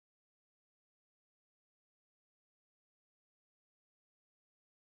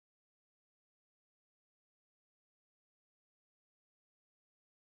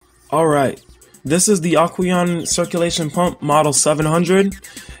Alright, this is the Aqueon Circulation Pump Model 700,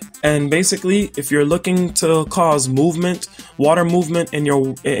 and basically if you're looking to cause movement, water movement in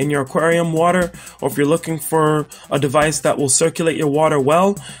your aquarium water, or if you're looking for a device that will circulate your water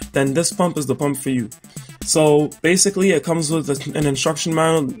well, then this pump is the pump for you. So basically it comes with an instruction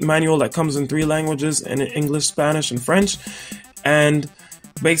manual that comes in 3 languages, in English, Spanish, and French, and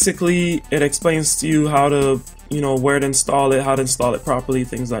basically it explains to you how to, where to install it, how to install it properly,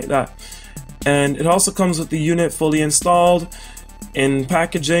 things like that. And it also comes with the unit fully installed in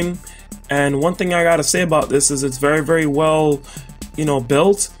packaging. And one thing I gotta say about this is it's very, very well,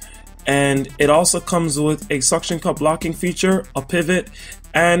 built. And it also comes with a suction cup locking feature, a pivot,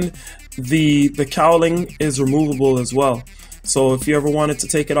 and the cowling is removable as well. So if you ever wanted to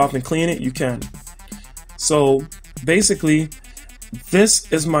take it off and clean it, you can. So basically, this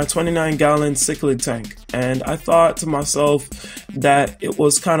is my 29-gallon cichlid tank, and I thought to myself that it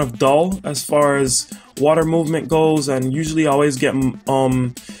was kind of dull as far as water movement goes, and usually I always get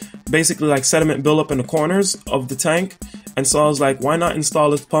basically like sediment buildup in the corners of the tank. And so I was like, why not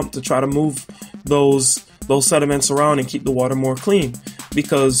install this pump to try to move those sediments around and keep the water more clean?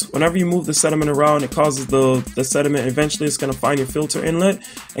 Because whenever you move the sediment around, it causes the sediment, eventually it's going to find your filter inlet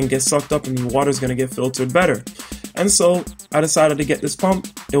and get sucked up, and the water is going to get filtered better. And so I decided to get this pump.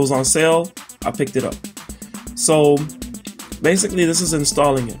 It was on sale. I picked it up. So basically this is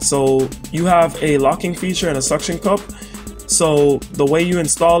installing it. So you have a locking feature and a suction cup. So the way you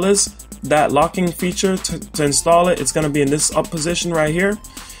install this, that locking feature to install it, it's going to be in this up position right here.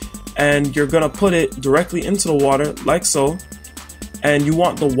 And you're going to put it directly into the water like so. And you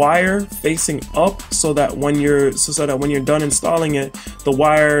want the wire facing up so that when you're done installing it, the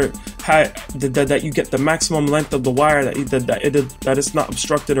wire that you get the maximum length of the wire, that it's not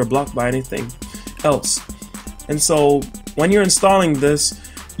obstructed or blocked by anything else. And so when you're installing this,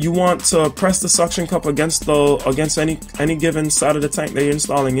 you want to press the suction cup against any given side of the tank that you're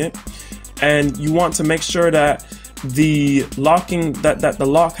installing it, and you want to make sure that the locking that the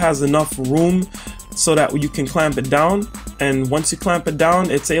lock has enough room so that you can clamp it down. And once you clamp it down,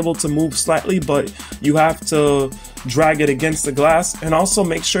 it's able to move slightly, but you have to drag it against the glass. And also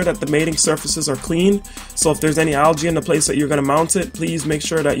make sure that the mating surfaces are clean. So if there's any algae in the place that you're going to mount it, please make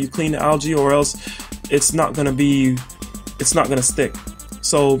sure that you clean the algae, or else it's not going to stick.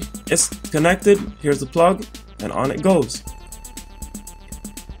 So it's connected. Here's the plug, and on it goes.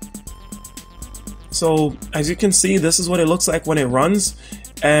 So as you can see, this is what it looks like when it runs.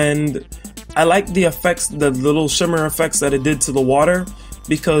 And I like the effects, the little shimmer effects that it did to the water,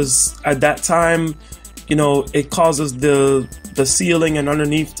 because at that time, it causes the ceiling and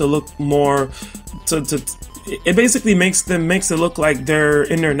underneath to look more, it basically makes it look like they're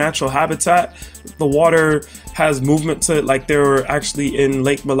in their natural habitat. The water has movement to it, like they're actually in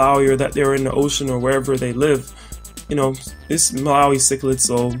Lake Malawi, or that they're in the ocean, or wherever they live. It's Malawi cichlid,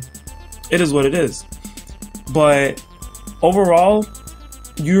 so it is what it is. But overall,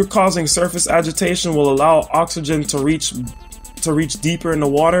 you're causing surface agitation will allow oxygen to reach deeper in the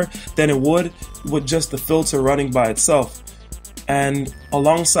water than it would with just the filter running by itself. And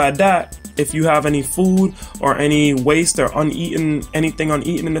alongside that, if you have any food or any waste or anything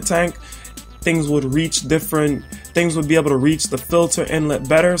uneaten in the tank, things would be able to reach the filter inlet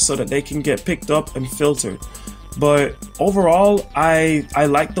better so that they can get picked up and filtered. But overall, I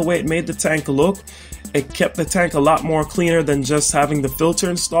like the way it made the tank look. It kept the tank a lot more cleaner than just having the filter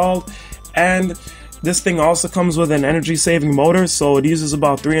installed. And this thing also comes with an energy saving motor, so it uses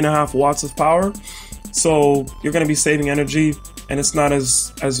about 3.5 watts of power. So you're going to be saving energy, and it's not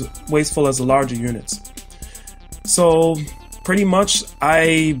as wasteful as the larger units. So pretty much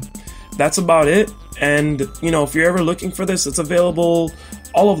that's about it. And if you're ever looking for this, it's available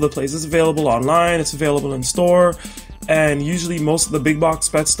all over the place. It's available online, it's available in store. And usually most of the big box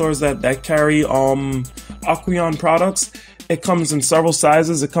pet stores that carry Aqueon products, it comes in several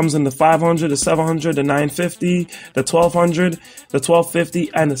sizes. It comes in the 500, the 700, the 950, the 1200, the 1250,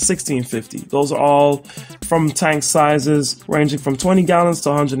 and the 1650. Those are all from tank sizes ranging from 20 gallons to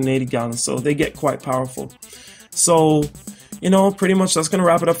 180 gallons. So they get quite powerful. So pretty much that's gonna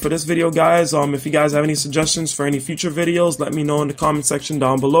wrap it up for this video, guys. If you guys have any suggestions for any future videos, let me know in the comment section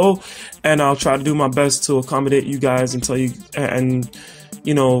down below, and I'll try to do my best to accommodate you guys and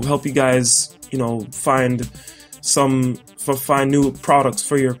help you guys find new products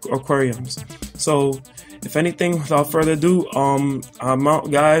for your aquariums. So if anything, without further ado, I'm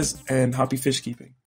out, guys, and happy fish keeping.